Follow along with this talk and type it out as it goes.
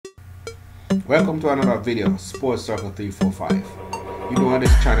Welcome to another video, Sports Circle 345. You know, on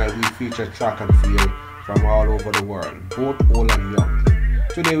this channel we feature track and field from all over the world, both old and young.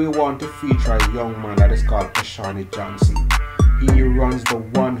 Today we want to feature a young man that is called Oshawney Johnson. He runs the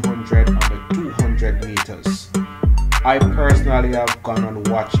 100 and the 200 meters. I personally have gone and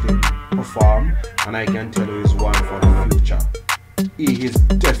watched him perform, and I can tell you he's one for the future. He is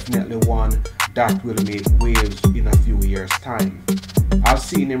definitely one that will make waves in a few years' time. I've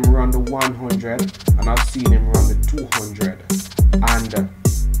seen him run the 100 and I've seen him run the 200, and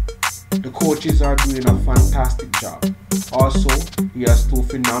the coaches are doing a fantastic job. Also, he has two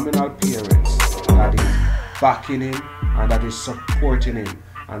phenomenal parents that is backing him and that is supporting him,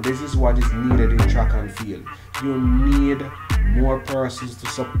 and this is what is needed in track and field. You need more persons to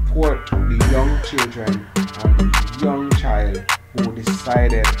support the young children and the young child who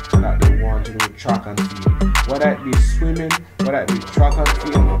decided that they want to do track and field. Whether it be swimming, whether it be track and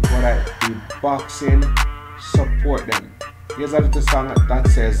field, whether it be boxing, support them. Here's a little song that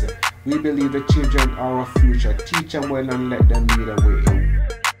says, "We believe the children are our future. Teach them well and let them lead the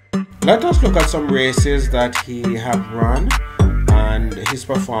way." Let us look at some races that he have run, and his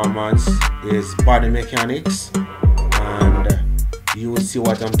performance is body mechanics, and you will see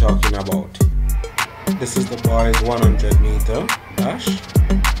what I'm talking about. This is the boys 100 meter dash.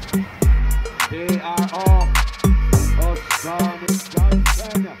 They are off. Oshawney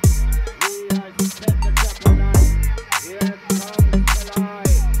Johnson. He has set the double line. Here comes Kalai.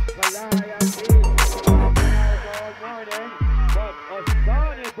 Kalai and he all morning. But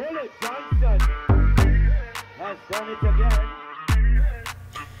Oshawney Bullet Johnson has done it again.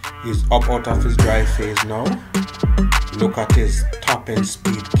 He's up out of his dry phase now. Look at his top end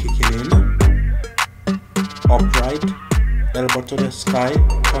speed kicking in. Upright, elbow to the sky,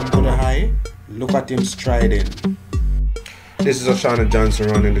 come to the high. Look at him striding. This is Oshawney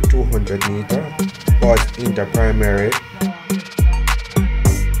Johnson running the 200 meter, boys inter primary.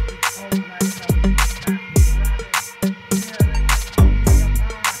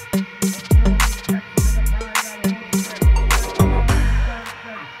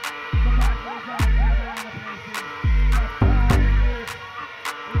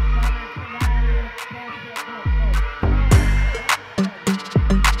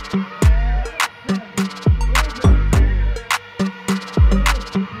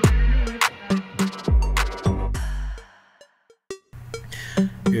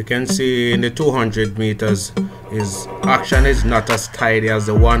 You can see in the 200 meters, his action is not as tidy as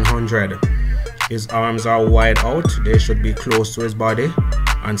the 100. His arms are wide out, they should be close to his body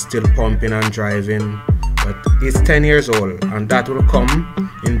and still pumping and driving. But he's 10 years old, and that will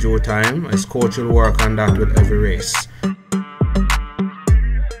come in due time. His coach will work on that with every race.